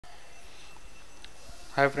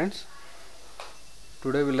Hi friends,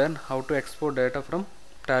 today we learn how to export data from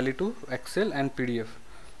Tally to Excel and PDF.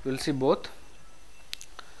 We will see both.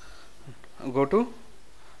 Go to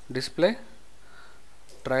display,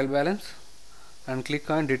 trial balance and click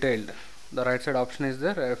on detailed. The right side option is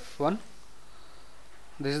there, F1.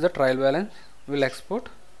 This is the trial balance. We will export.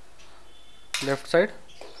 Left side,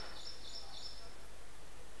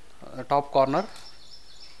 top corner,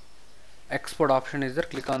 export option is there,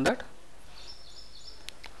 click on that.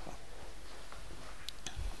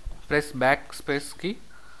 Press backspace key,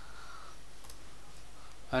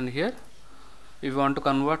 and here if you want to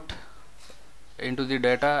convert into the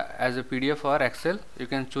data as a PDF or Excel, you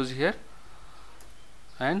can choose here,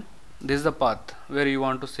 and this is the path where you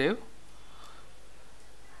want to save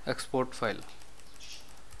export file.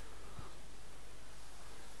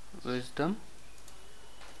 Wisdom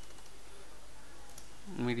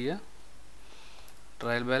media,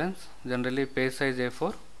 trial balance, generally page size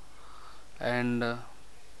A4, and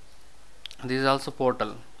this is also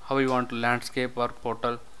portal, how you want to landscape or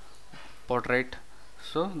portrait,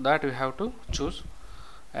 so that you have to choose,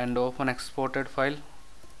 and open exported file.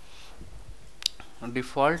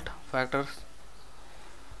 Default factors,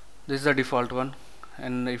 this is the default one,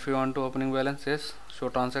 and if you want to opening balance, yes, show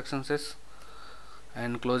transactions, yes,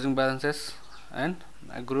 and closing balances, and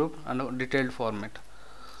a group and a detailed format,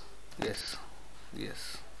 yes.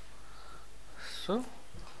 So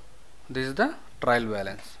this is the trial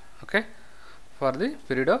balance, okay, for the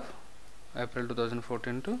period of April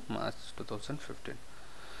 2014 to March 2015.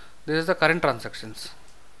 This is the current transactions.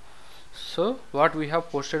 So what we have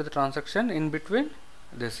posted the transaction in between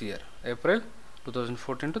this year, April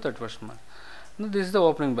 2014 to 31st March. Now this is the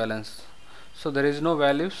opening balance. So there is no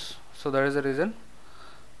values, so that is the reason.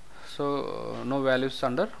 So no values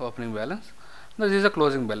under opening balance. Now this is the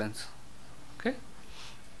closing balance, okay,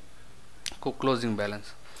 closing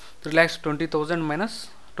balance. 3,20,000 minus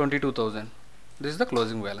 22,000. This is the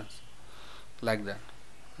closing balance, like that,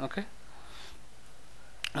 okay.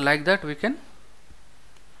 Like that we can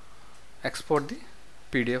export the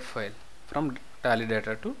PDF file from Tally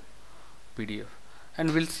data to PDF,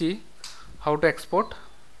 and we'll see how to export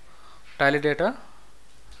Tally data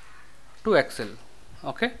to Excel,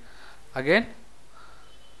 okay. Again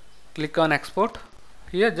click on export.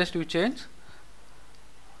 Here just you change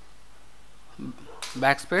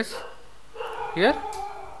backspace, here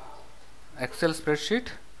Excel spreadsheet,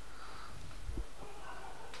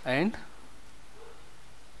 and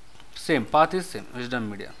same path is same, Wisdom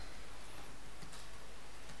media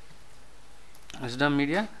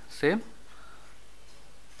same,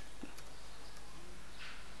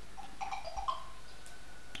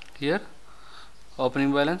 here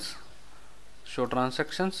opening balance, show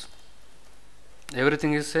transactions,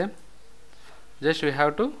 everything is same, just we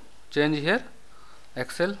have to change here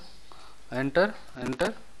Excel, enter,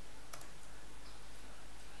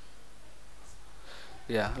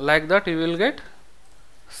 yeah, like that you will get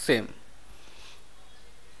same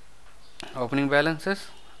opening balances,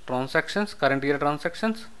 transactions, current year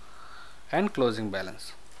transactions, and closing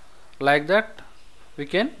balance. Like that we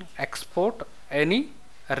can export any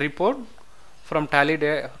report from Tally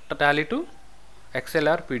to Excel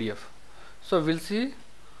or PDF. So we'll see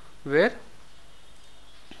where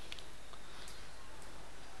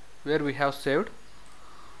we have saved.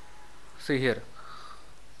 See here,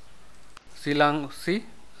 see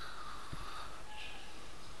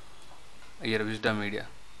here Wisdom media,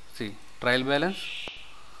 see trial balance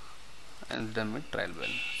and then trial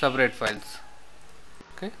balance, separate files,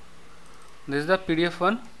 okay. This is the PDF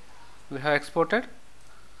one we have exported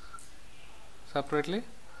separately,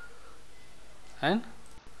 and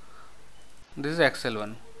this is Excel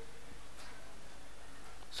one.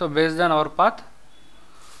 So based on our path,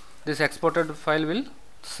 this exported file will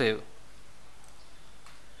save,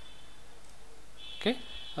 okay.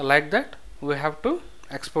 Like that we have to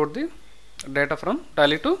export the data from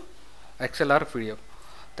Tally to Excel or PDF.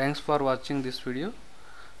 Thanks for watching this video,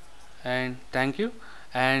 and thank you,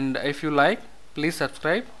 and if you like, please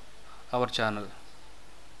subscribe our channel.